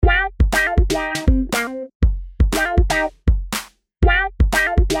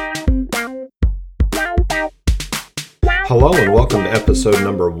Hello and welcome to episode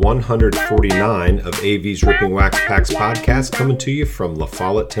number 149 of AV's Ripping Wax Packs podcast, coming to you from La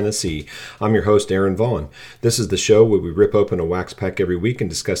Follette, Tennessee. I'm your host, Aaron Vaughn. This is the show where we rip open a wax pack every week and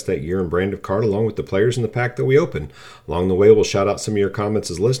discuss that year and brand of card along with the players in the pack that we open. Along the way, we'll shout out some of your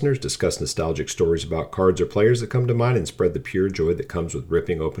comments as listeners, discuss nostalgic stories about cards or players that come to mind, and spread the pure joy that comes with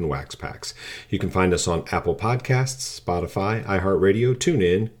ripping open wax packs. You can find us on Apple Podcasts, Spotify, iHeartRadio,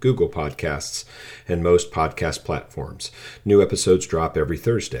 TuneIn, Google Podcasts, and most podcast platforms. New episodes drop every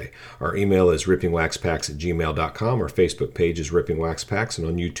Thursday. Our email is rippingwaxpacks@gmail.com. Our Facebook page is Ripping Wax Packs, and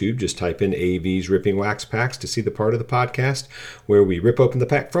on YouTube, just type in AV's Ripping Wax Packs to see the part of the podcast where we rip open the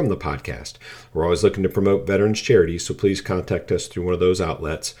pack from the podcast. We're always looking to promote veterans charities, so please contact us through one of those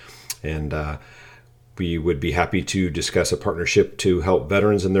outlets, and we would be happy to discuss a partnership to help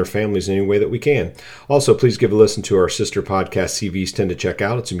veterans and their families in any way that we can. Also, please give a listen to our sister podcast, CVs Tend to Check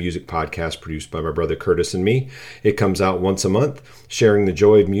Out. It's a music podcast produced by my brother Curtis and me. It comes out once a month, sharing the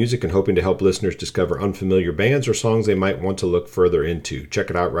joy of music and hoping to help listeners discover unfamiliar bands or songs they might want to look further into.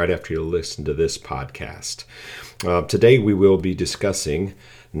 Check it out right after you listen to this podcast. Today we will be discussing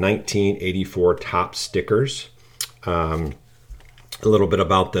 1984 Topps stickers, a little bit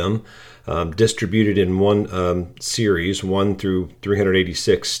about them. Distributed in one series, 1 through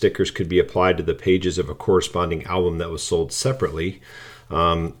 386, stickers could be applied to the pages of a corresponding album that was sold separately.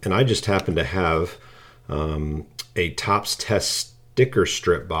 And I just happen to have a Topps Test sticker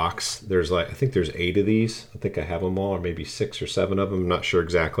strip box. I think there's 8 of these. I think I have them all, or maybe 6 or 7 of them. I'm not sure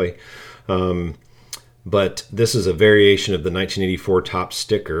exactly. But this is a variation of the 1984 Topps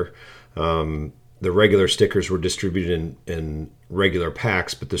sticker. The regular stickers were distributed in regular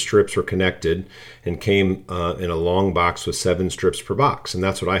packs, but the strips were connected and came in a long box with 7 strips per box. And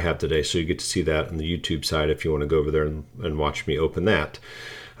that's what I have today. So you get to see that on the YouTube side if you want to go over there and watch me open that.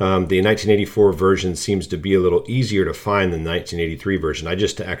 The 1984 version seems to be a little easier to find than the 1983 version. I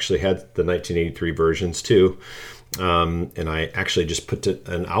just actually had the 1983 versions too. And I actually just put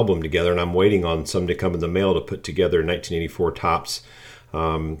an album together, and I'm waiting on some to come in the mail to put together a 1984 Topps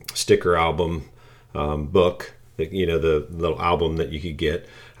sticker album book, the little album that you could get.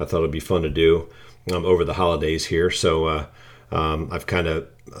 I thought it'd be fun to do over the holidays here. So I've kind of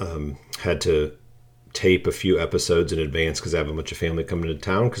had to tape a few episodes in advance because I have a bunch of family coming to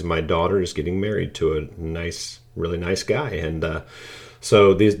town because my daughter is getting married to a really nice guy. And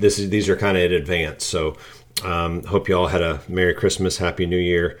so these are kind of in advance. So hope you all had a Merry Christmas, Happy New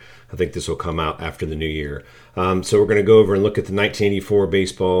Year. I think this will come out after the New Year. So we're going to go over and look at the 1984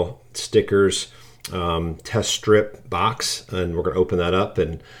 baseball stickers test strip box, and we're going to open that up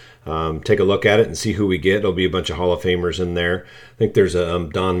and take a look at it and see who we get. There'll be a bunch of Hall of Famers in there. I think there's a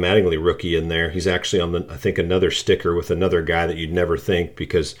Don Mattingly rookie in there. He's actually on another sticker with another guy that you'd never think,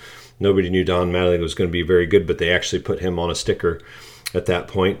 because nobody knew Don Mattingly was going to be very good, but they actually put him on a sticker at that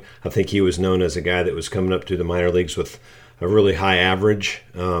point. I think he was known as a guy that was coming up to the minor leagues with a really high average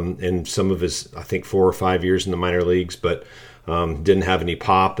in some of his, I think, 4 or 5 years in the minor leagues, but didn't have any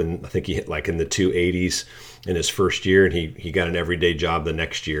pop, and I think he hit like in the 280s in his first year, and he got an everyday job the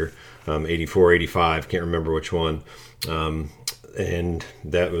next year, 84, 85, can't remember which one, and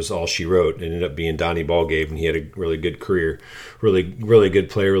that was all she wrote. It ended up being Donnie Ballgame, and he had a really good career, really good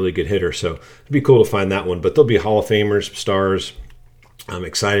player, really good hitter, so it'd be cool to find that one. But there'll be Hall of Famers, stars. I'm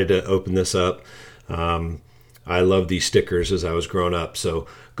excited to open this up. I love these stickers as I was growing up, so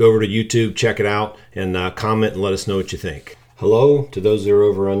go over to YouTube, check it out, and comment and let us know what you think. Hello to those that are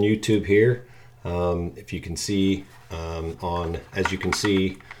over on YouTube here. If you can see, as you can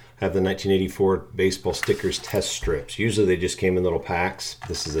see, I have the 1984 baseball stickers test strips. Usually they just came in little packs.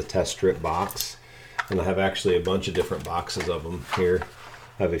 This is a test strip box, and I have actually a bunch of different boxes of them here.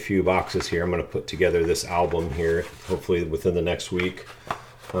 I have a few boxes here. I'm going to put together this album here, hopefully within the next week,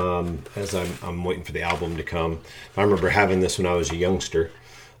 as I'm waiting for the album to come. I remember having this when I was a youngster.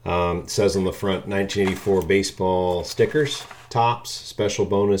 It says on the front, 1984 baseball stickers, Topps, special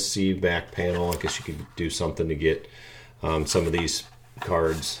bonus, see back panel. I guess you could do something to get some of these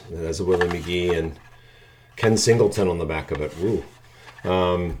cards. It has a Willie McGee and Ken Singleton on the back of it. Ooh.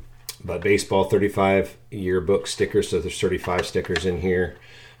 But baseball 35 yearbook stickers, so there's 35 stickers in here.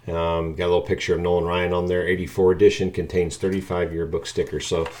 Got a little picture of Nolan Ryan on there. 84 edition contains 35 yearbook stickers.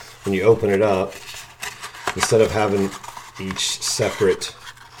 So when you open it up, instead of having each separate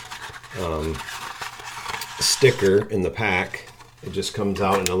sticker in the pack, it just comes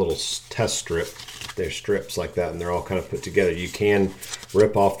out in a little test strip. They're strips like that, and they're all kind of put together. You can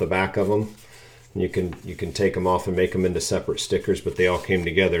rip off the back of them, and you can take them off and make them into separate stickers, but they all came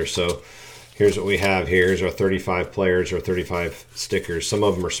together. So here's what we have here. Here's our 35 players or 35 stickers. Some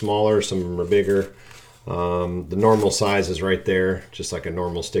of them are smaller, some of them are bigger. The normal size is right there, just like a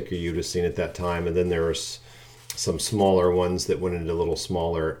normal sticker you'd have seen at that time. And then there was some smaller ones that went into little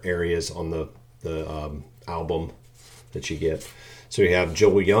smaller areas on the album that you get. So you have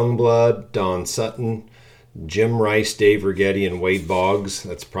Joel Youngblood, Don Sutton, Jim Rice, Dave Righetti, and Wade Boggs.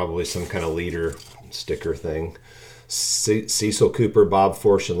 That's probably some kind of leader sticker thing. Cecil Cooper, Bob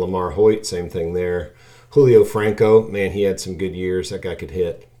Forsch, and Lamar Hoyt, same thing there. Julio Franco, man, he had some good years. That guy could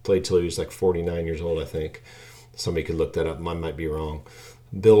hit. Played till he was like 49 years old, I think. Somebody could look that up. I might be wrong.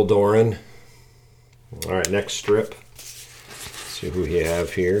 Bill Doran. All right, next strip. Let's see who we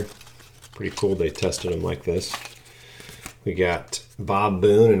have here. Pretty cool they tested him like this. We got Bob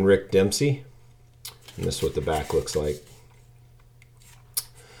Boone and Rick Dempsey. And this is what the back looks like.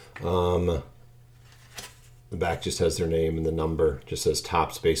 The back just has their name and the number. Just says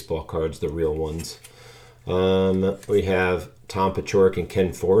Topps baseball cards, the real ones. We have Tom Paciorek and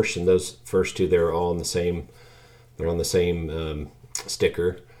Ken Forsch, and those first two, they're all on the same. They're on the same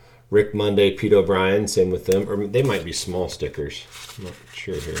sticker. Rick Monday, Pete O'Brien, same with them. Or they might be small stickers. I'm not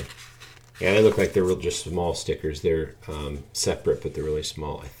sure here. Yeah, they look like they're just small stickers. They're separate, but they're really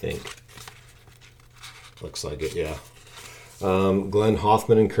small, I think. Looks like it, yeah. Glenn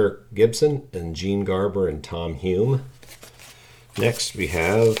Hoffman and Kirk Gibson, and Gene Garber and Tom Hume. Next we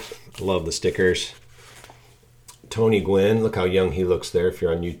have, I love the stickers, Tony Gwynn. Look how young he looks there if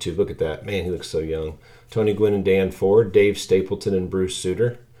you're on YouTube. Look at that. Man, he looks so young. Tony Gwynn and Dan Ford, Dave Stapleton and Bruce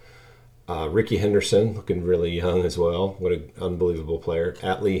Sutter. Ricky Henderson, looking really young as well. What an unbelievable player.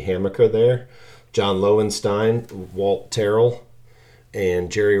 Atlee Hammaker there. John Lowenstein, Walt Terrell, and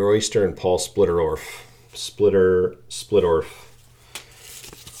Jerry Royster and Paul Splittorff. Splittorff.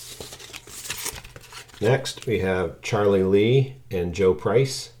 Next, we have Charlie Lee and Joe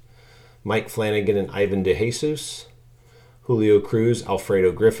Price, Mike Flanagan and Ivan DeJesus, Julio Cruz,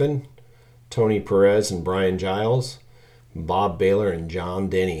 Alfredo Griffin, Tony Perez and Brian Giles, Bob Baylor and John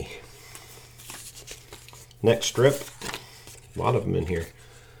Denny. Next strip, a lot of them in here.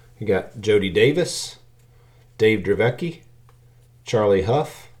 We got Jody Davis, Dave Dravecky, Charlie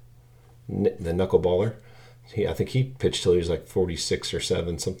Huff, the knuckleballer. I think he pitched till he was like 46 or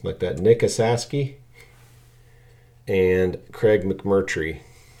 7, something like that. Nick Asaski and Craig McMurtry.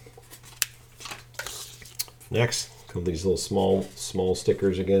 Next, a couple of these little small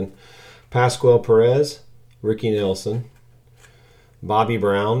stickers again. Pascual Perez, Ricky Nelson, Bobby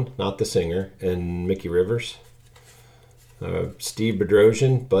Brown, not the singer, and Mickey Rivers. Steve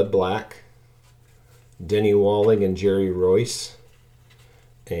Bedrosian, Bud Black, Denny Walling and Jerry Royce,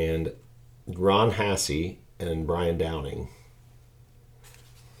 and Ron Hassey and Brian Downing.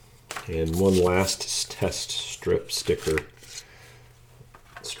 And one last test sticker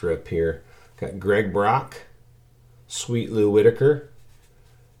strip here. Got Greg Brock, Sweet Lou Whitaker,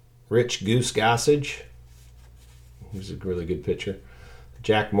 Rich Goose Gossage. He's a really good pitcher.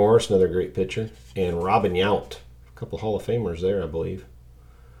 Jack Morris, another great pitcher. And Robin Yount. A couple Hall of Famers there, I believe.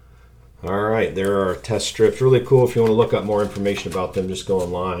 All right, there are test strips. Really cool. If you want to look up more information about them, just go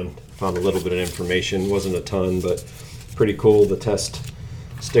online. Found a little bit of information. Wasn't a ton, but pretty cool. The test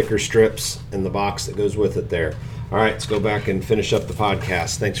sticker strips and the box that goes with it there. All right, let's go back and finish up the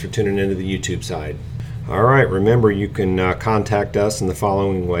podcast. Thanks for tuning into the YouTube side. All right, remember you can contact us in the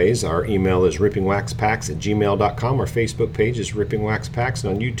following ways. Our email is rippingwaxpacks@gmail.com. Our Facebook page is Ripping Wax Packs.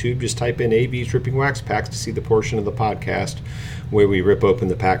 And on YouTube, just type in AB's Ripping Wax Packs to see the portion of the podcast where we rip open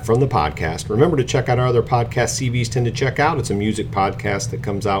the pack from the podcast. Remember to check out our other podcast CBs tend to check out. It's a music podcast that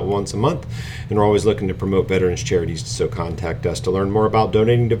comes out once a month, and we're always looking to promote veterans charities, so contact us to learn more about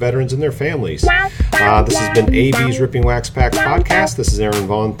donating to veterans and their families. This has been AB's Ripping Wax Packs podcast. This is Aaron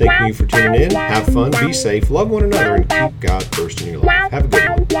Vaughn. Thank you for tuning in. Have fun, be safe, love one another, and keep God first in your life. Have a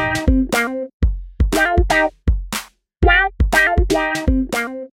good one.